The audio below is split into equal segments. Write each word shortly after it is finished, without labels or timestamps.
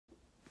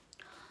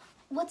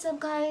What's up,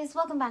 guys?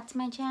 Welcome back to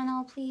my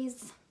channel,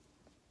 please.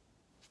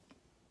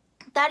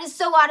 That is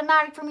so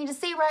automatic for me to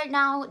say right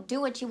now. Do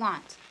what you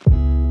want.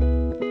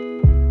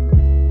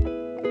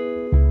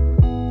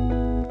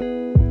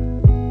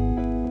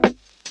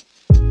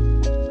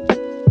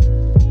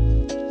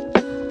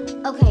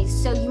 Okay,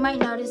 so you might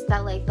notice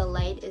that like the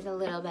light is a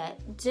little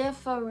bit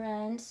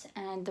different,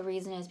 and the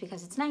reason is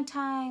because it's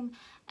nighttime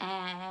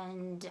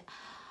and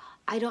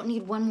I don't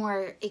need one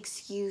more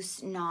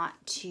excuse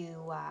not to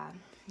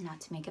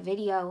make a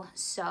video.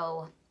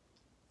 So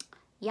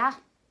yeah,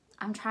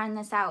 I'm trying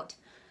this out.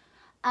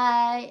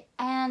 And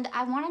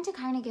I wanted to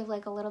kind of give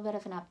like a little bit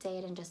of an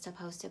update and just to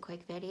post a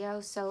quick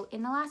video. So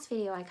in the last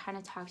video, I kind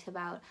of talked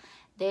about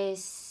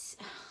this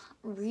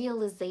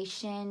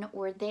realization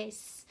or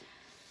this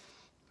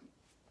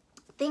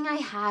thing I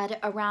had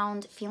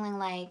around feeling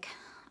like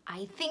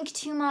I think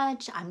too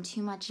much, I'm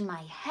too much in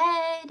my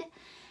head,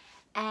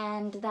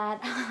 and that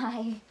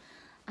I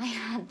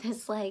had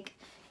this like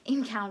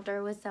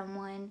encounter with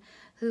someone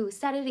who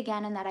said it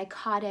again and that I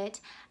caught it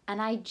and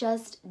I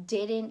just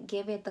didn't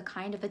give it the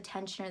kind of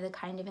attention or the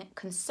kind of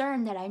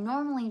concern that I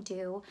normally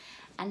do,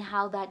 and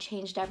how that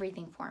changed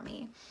everything for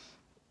me.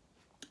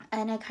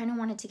 And I kind of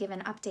wanted to give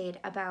an update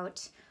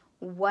about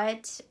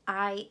what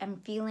I am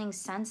feeling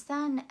since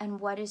then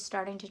and what is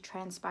starting to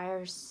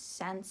transpire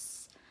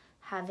since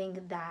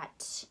having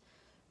that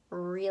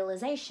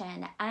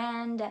realization.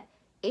 And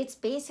it's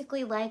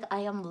basically like I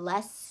am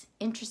less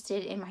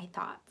interested in my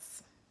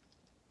thoughts.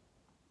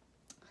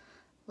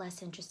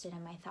 Less interested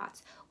in my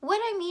thoughts. What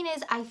I mean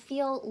is I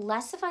feel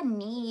less of a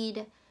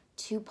need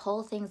to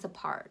pull things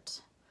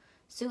apart.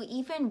 So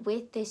even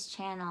with this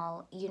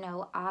channel, you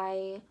know,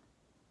 I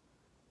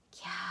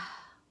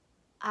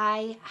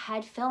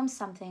had filmed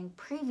something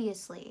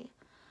previously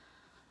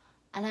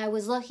and I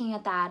was looking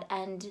at that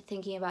and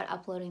thinking about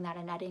uploading that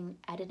and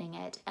editing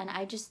it, and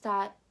I just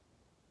thought,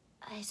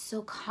 it's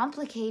so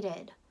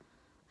complicated.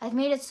 I've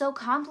made it so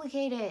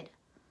complicated.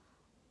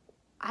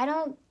 I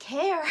don't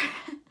care.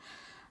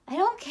 I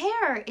don't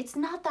care. It's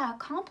not that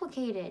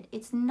complicated.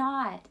 It's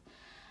not.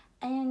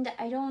 And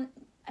I don't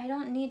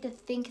need to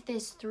think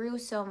this through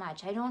so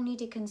much. I don't need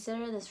to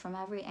consider this from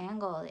every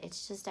angle.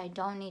 It's just I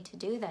don't need to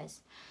do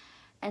this.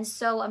 And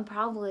so I'm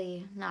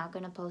probably not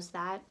going to post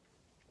that.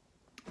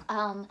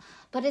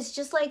 But it's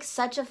just like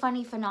such a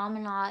funny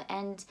phenomena,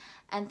 and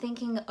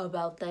thinking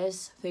about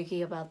this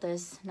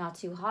not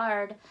too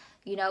hard,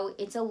 you know,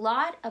 it's a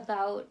lot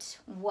about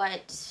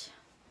what,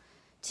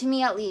 to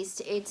me at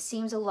least, it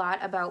seems a lot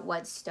about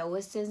what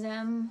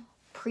Stoicism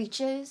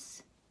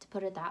preaches, to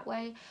put it that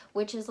way,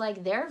 which is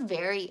like they're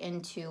very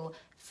into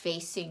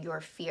facing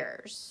your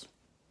fears,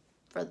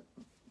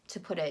 to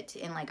put it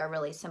in like a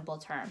really simple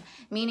term,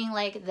 meaning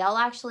like they'll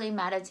actually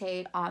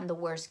meditate on the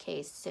worst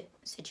case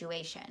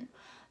situation.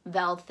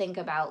 They'll think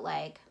about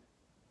like,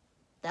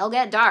 they'll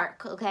get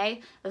dark, okay?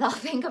 They'll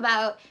think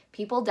about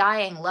people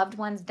dying, loved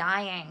ones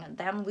dying,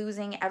 them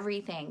losing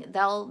everything.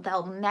 They'll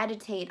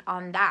meditate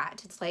on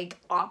that. It's like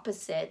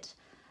opposite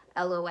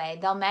LOA.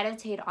 They'll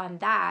meditate on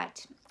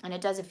that, and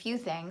it does a few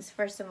things.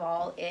 First of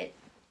all,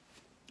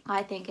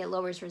 I think it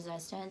lowers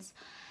resistance,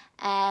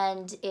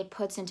 and it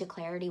puts into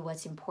clarity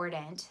what's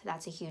important.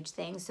 That's a huge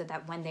thing, so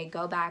that when they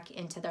go back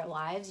into their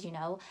lives, you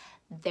know,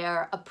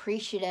 they're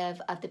appreciative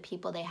of the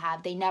people they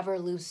have. They never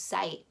lose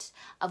sight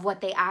of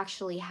what they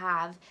actually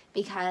have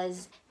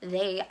because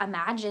they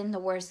imagine the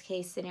worst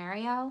case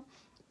scenario.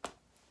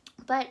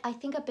 But I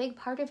think a big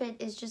part of it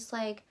is just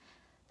like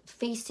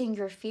facing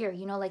your fear,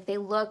 you know, like they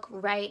look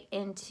right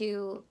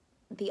into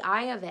the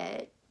eye of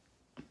it,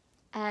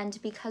 and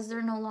because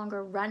they're no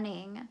longer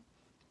running,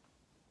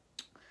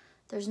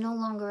 there's no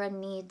longer a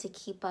need to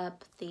keep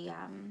up the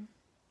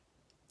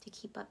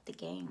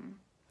game.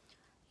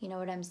 You know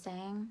what I'm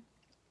saying?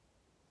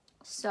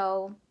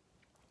 So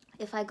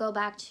if I go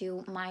back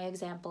to my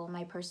example,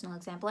 my personal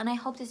example, and I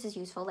hope this is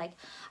useful, like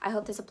I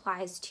hope this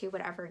applies to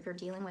whatever you're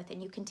dealing with,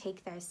 and you can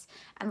take this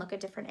and look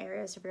at different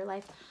areas of your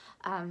life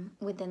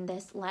within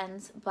this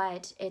lens.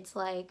 But it's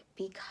like,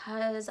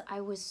 because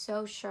I was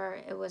so sure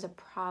it was a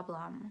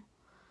problem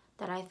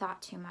that I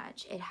thought too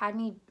much, it had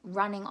me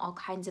running all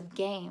kinds of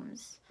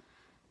games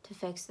to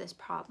fix this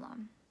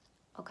problem,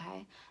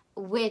 okay?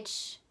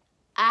 Which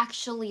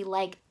actually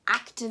like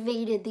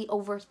activated the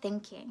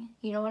overthinking.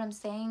 You know what I'm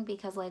saying?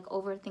 Because like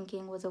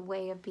overthinking was a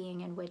way of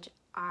being in which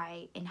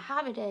I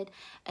inhabited,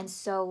 and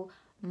so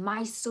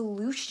my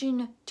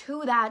solution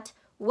to that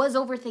was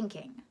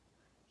overthinking,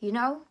 you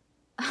know?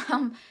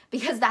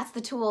 Because that's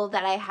the tool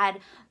that I had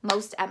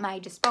most at my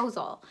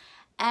disposal.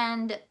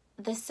 And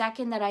the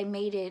second that I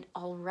made it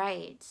all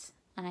right,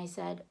 and I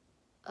said,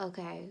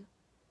 okay,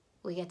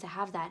 we get to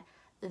have that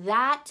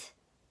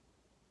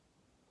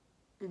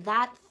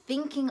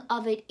thinking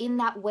of it in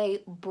that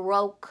way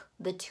broke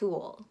the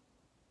tool.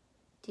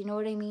 Do you know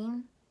what I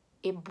mean?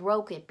 It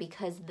broke it,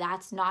 because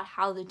that's not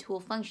how the tool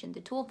functions.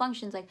 The tool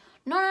functions like,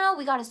 no,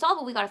 we gotta solve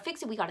it, we gotta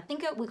fix it, we gotta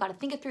think it through,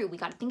 we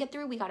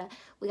gotta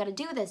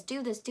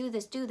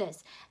do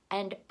this.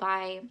 And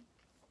by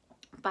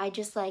by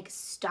just like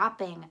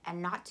stopping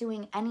and not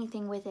doing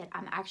anything with it,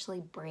 I'm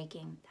actually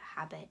breaking the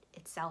habit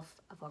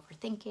itself of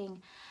overthinking.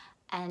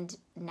 And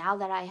now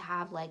that I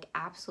have like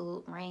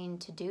absolute reign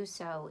to do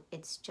so,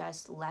 it's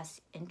just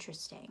less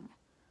interesting.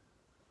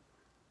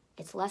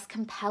 It's less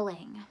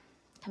compelling.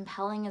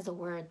 Compelling is a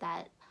word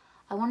that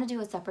I want to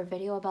do a separate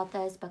video about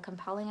this, but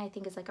compelling I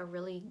think is like a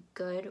really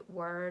good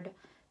word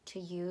to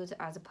use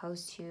as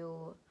opposed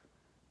to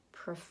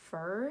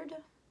preferred,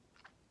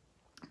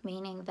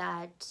 meaning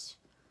that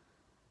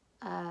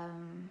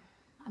I'm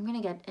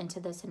gonna get into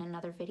this in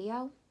another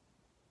video,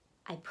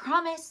 I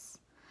promise,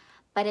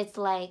 but it's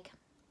like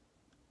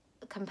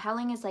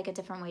compelling is like a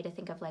different way to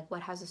think of like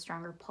what has a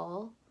stronger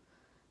pull.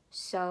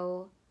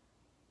 So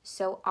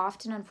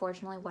often,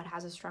 unfortunately, what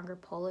has a stronger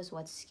pull is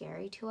what's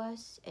scary to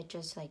us. It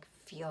just like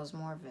feels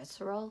more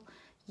visceral.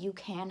 You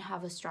can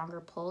have a stronger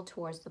pull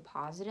towards the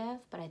positive,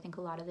 but I think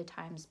a lot of the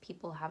times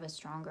people have a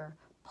stronger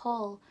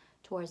pull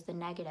towards the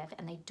negative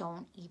and they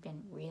don't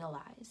even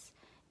realize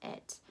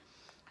it.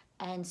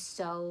 And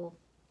so,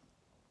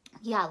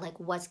 yeah, like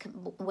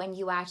when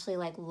you actually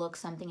like look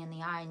something in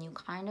the eye and you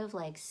kind of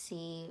like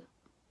see,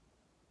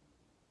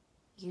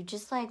 you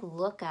just like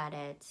look at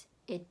it,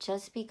 it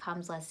just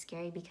becomes less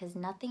scary because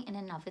nothing in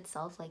and of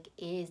itself like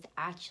is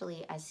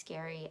actually as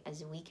scary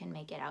as we can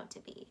make it out to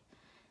be.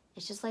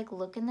 It's just like,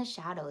 look in the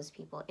shadows,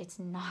 people. It's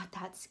not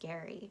that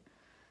scary.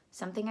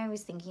 Something I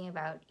was thinking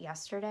about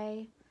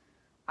yesterday,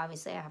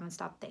 obviously I haven't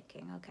stopped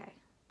thinking, okay.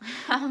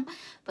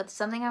 But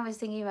something I was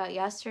thinking about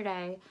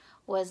yesterday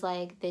was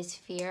like this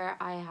fear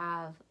I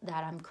have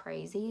that I'm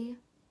crazy,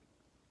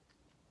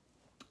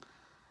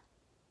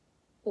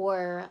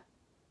 or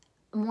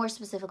more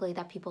specifically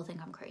that people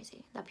think I'm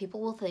crazy, that people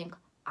will think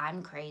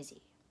I'm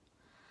crazy.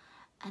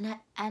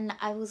 And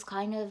I was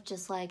kind of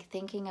just like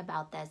thinking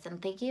about this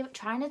and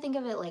trying to think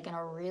of it like in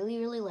a really,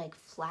 really like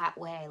flat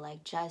way,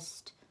 like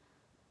just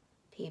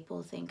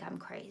people think I'm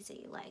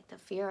crazy, like the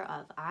fear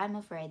of I'm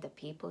afraid that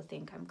people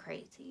think I'm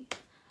crazy.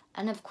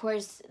 And of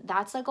course,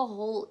 that's like a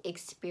whole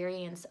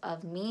experience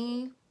of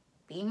me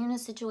being in a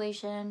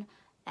situation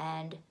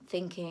and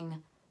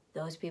thinking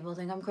those people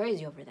think I'm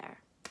crazy over there.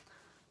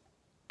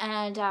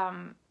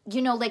 And,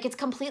 you know, like it's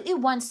completely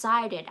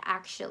one-sided,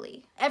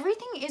 actually.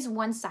 Everything is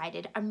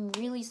one-sided. I'm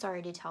really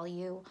sorry to tell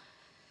you.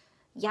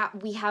 Yeah,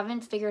 we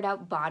haven't figured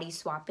out body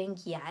swapping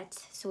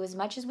yet. So as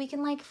much as we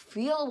can like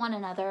feel one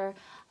another,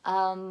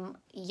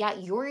 yeah,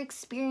 you're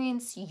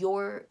experiencing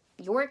your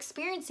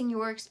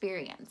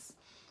experience.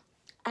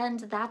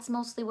 And that's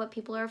mostly what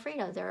people are afraid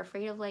of. They're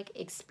afraid of like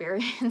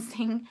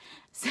experiencing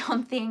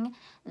something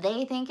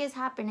they think is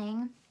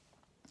happening.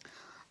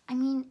 I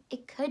mean,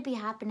 it could be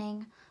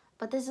happening,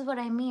 but this is what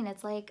I mean.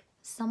 It's like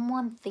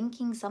someone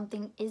thinking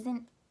something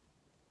isn't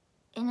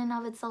in and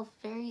of itself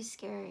very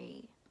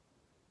scary.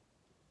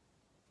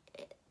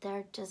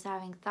 They're just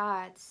having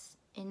thoughts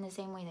in the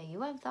same way that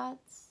you have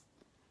thoughts.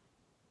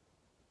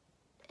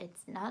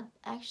 It's not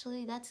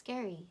actually that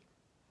scary.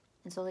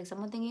 And so like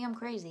someone thinking I'm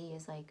crazy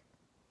is like,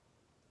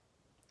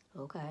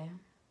 okay.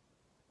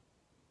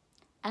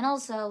 And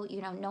also,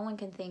 you know, no one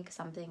can think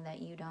something that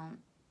you don't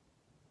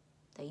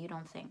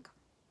think.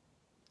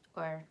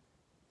 Or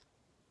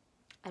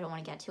I don't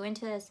want to get too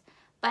into this,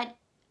 but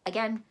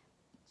again,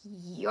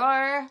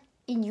 you're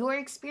in your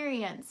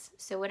experience.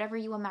 So whatever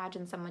you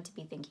imagine someone to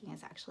be thinking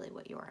is actually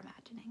what you're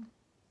imagining.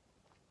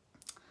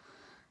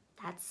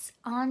 That's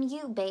on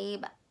you,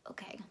 babe.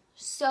 Okay.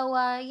 So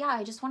yeah,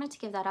 I just wanted to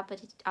give that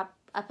uppity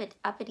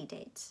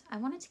date. I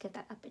wanted to give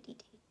that uppity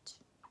date.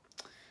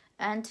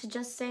 And to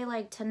just say,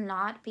 like, to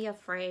not be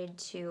afraid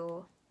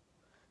to,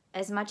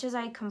 as much as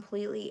I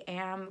completely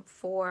am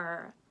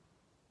for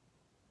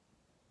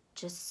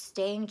just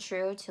staying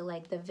true to,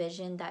 like, the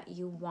vision that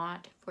you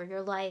want for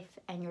your life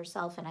and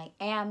yourself. And I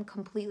am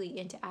completely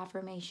into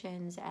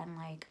affirmations and,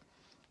 like,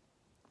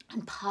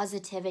 and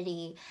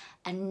positivity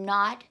and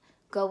not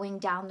going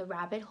down the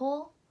rabbit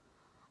hole.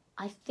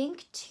 I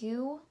think,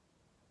 too,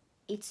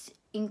 it's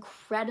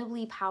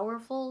incredibly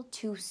powerful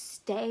to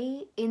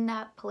stay in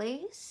that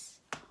place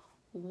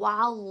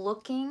while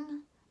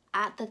looking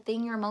at the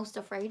thing you're most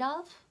afraid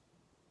of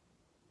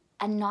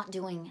and not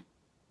doing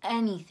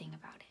anything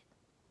about it,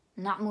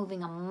 not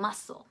moving a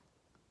muscle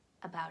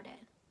about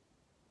it.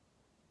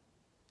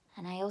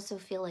 And I also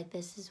feel like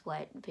this is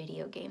what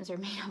video games are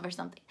made of or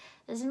something.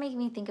 This is making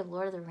me think of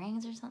Lord of the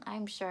Rings or something.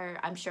 I'm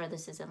sure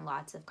this is in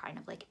lots of kind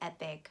of like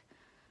epic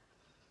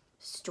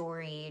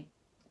stories.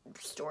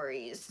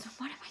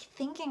 What am I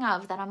thinking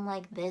of that I'm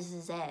like, this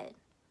is it?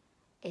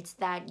 It's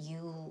that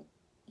you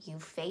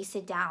face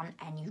it down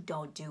and you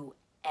don't do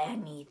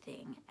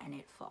anything and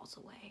it falls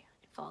away.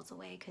 It falls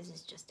away because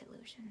it's just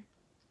illusion.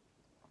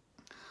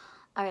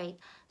 All right,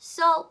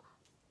 so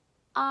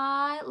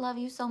I love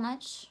you so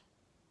much.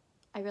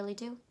 I really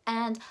do.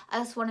 And I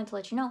just wanted to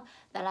let you know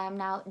that I'm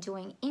now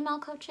doing email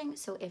coaching.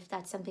 So if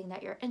that's something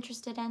that you're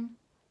interested in,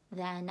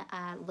 then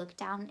look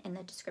down in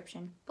the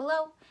description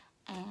below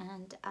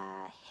and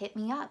hit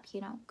me up.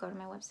 You know, go to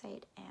my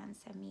website and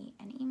send me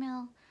an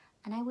email.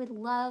 And I would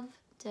love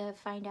to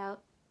find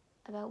out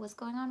about what's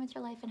going on with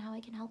your life and how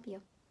I can help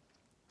you.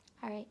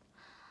 All right.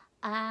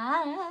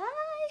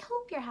 I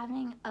hope you're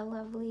having a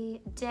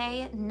lovely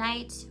day,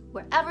 night,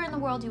 wherever in the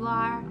world you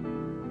are.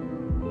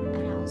 And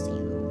I will see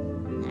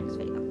you in the next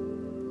video.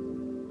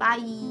 Bye.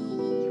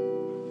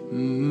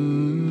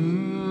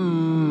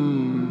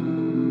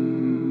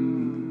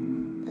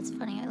 That's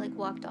funny. I like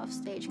walked off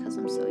stage because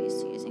I'm so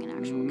used to using an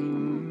actual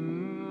camera.